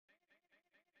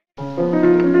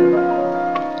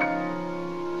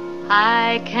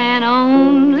I can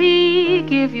only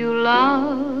give you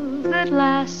love that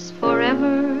lasts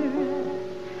forever,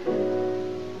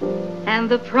 and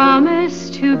the promise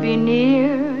to be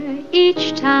near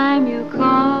each time you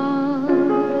call,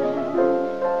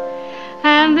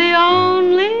 and the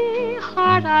only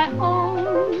heart I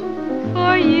own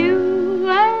for you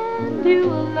and you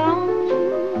alone.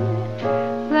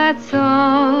 That's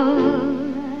all,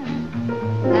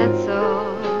 that's all.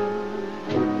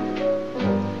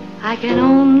 I can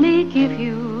only give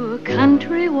you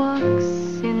country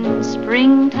walks in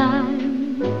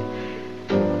springtime,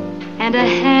 and a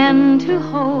hand to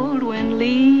hold when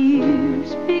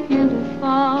leaves begin to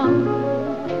fall,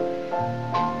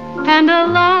 and a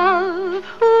love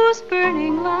whose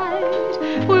burning light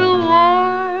will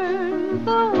warm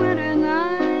the winter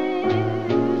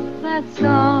night. That's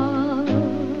all,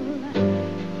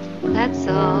 that's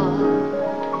all.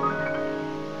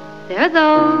 There are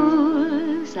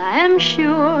those, I am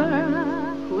sure,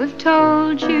 who have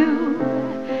told you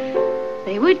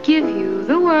they would give you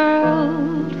the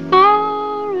world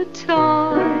for a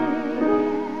toy.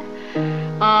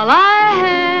 All I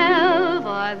have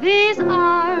are these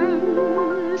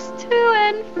arms to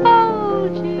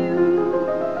enfold you,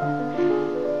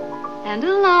 and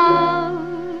a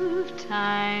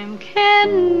lifetime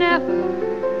can never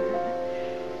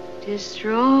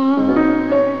destroy.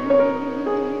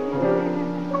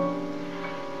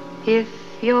 If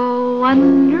you're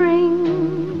wondering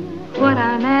what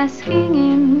I'm asking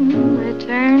in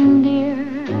return, dear,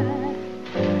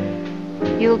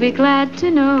 you'll be glad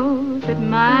to know that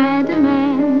my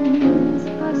demands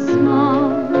are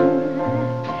small.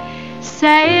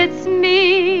 Say it's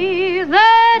me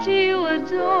that you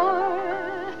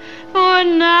adore, for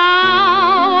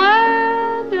now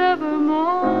and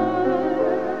evermore.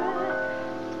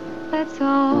 That's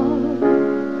all,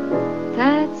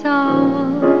 that's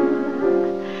all.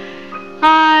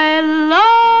 I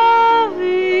love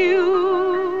you,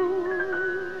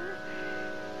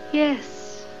 yes,